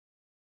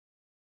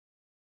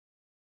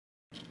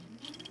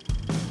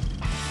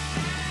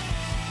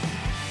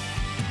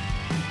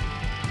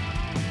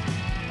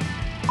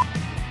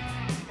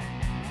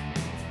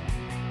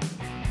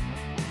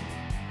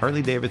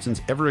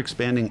Harley-Davidson's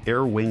ever-expanding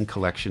Air Wing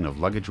collection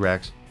of luggage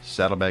racks,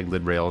 saddlebag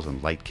lid rails,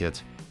 and light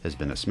kits has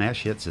been a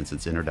smash hit since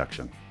its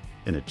introduction,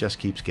 and it just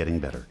keeps getting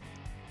better.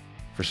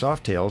 For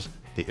Softails,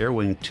 the Air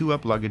Wing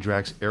 2-Up luggage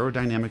rack's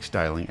aerodynamic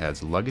styling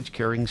adds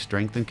luggage-carrying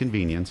strength and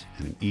convenience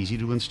in an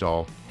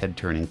easy-to-install,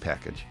 head-turning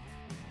package.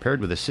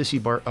 Paired with a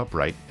Sissy Bar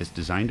upright, it's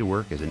designed to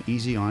work as an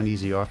easy-on,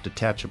 easy-off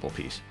detachable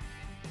piece.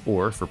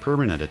 Or, for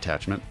permanent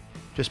attachment,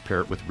 just pair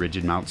it with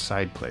rigid mount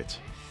side plates.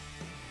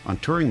 On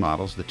touring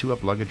models, the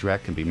 2-Up luggage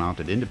rack can be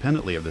mounted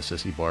independently of the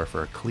Sissy Bar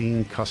for a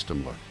clean,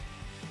 custom look.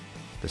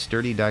 The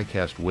sturdy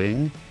die-cast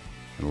wing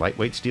and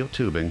lightweight steel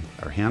tubing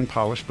are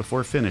hand-polished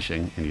before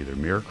finishing in either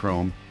mirror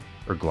chrome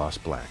or gloss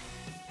black.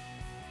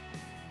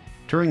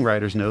 Touring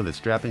riders know that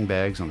strapping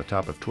bags on the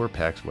top of tour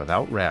packs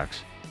without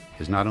racks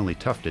is not only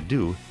tough to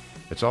do,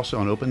 it's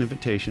also an open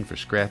invitation for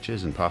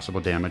scratches and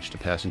possible damage to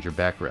passenger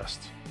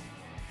backrests.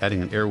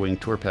 Adding an Air Wing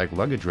Tour Pack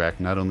luggage rack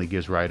not only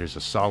gives riders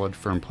a solid,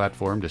 firm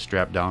platform to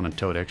strap down and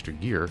tote extra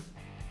gear,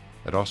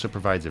 it also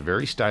provides a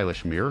very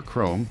stylish mirror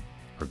chrome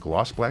or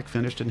gloss black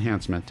finished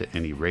enhancement to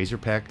any Razor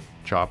Pack,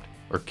 Chopped,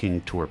 or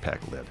King Tour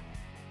Pack lid.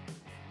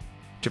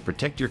 To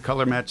protect your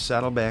color-matched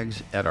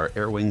saddlebags, add our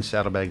Air Wing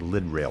Saddlebag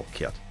Lid Rail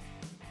Kit.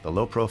 The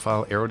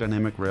low-profile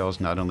aerodynamic rails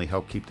not only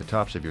help keep the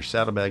tops of your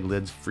saddlebag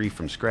lids free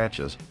from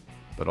scratches,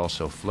 but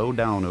also flow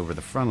down over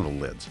the front of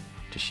the lids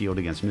to shield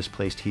against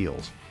misplaced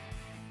heels.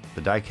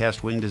 The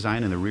die-cast wing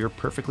design in the rear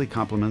perfectly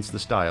complements the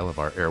style of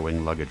our Air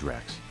Wing luggage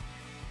racks.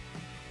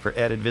 For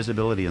added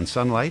visibility in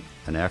sunlight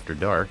and after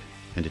dark,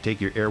 and to take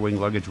your Air Wing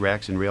luggage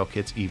racks and rail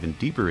kits even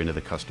deeper into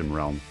the custom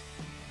realm,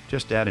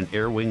 just add an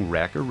Air Wing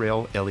rack or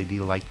rail LED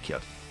light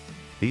kit.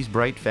 These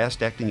bright,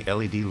 fast-acting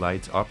LED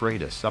lights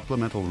operate as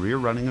supplemental rear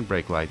running and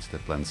brake lights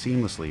that blend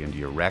seamlessly into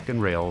your rack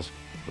and rails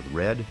with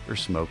red or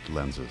smoked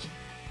lenses,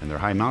 and their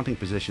high mounting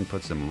position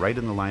puts them right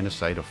in the line of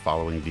sight of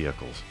following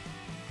vehicles.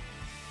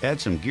 Add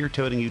some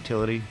gear-toting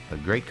utility, a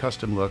great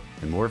custom look,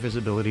 and more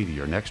visibility to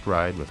your next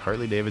ride with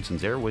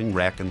Harley-Davidson's Air Wing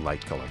rack and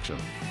light collection.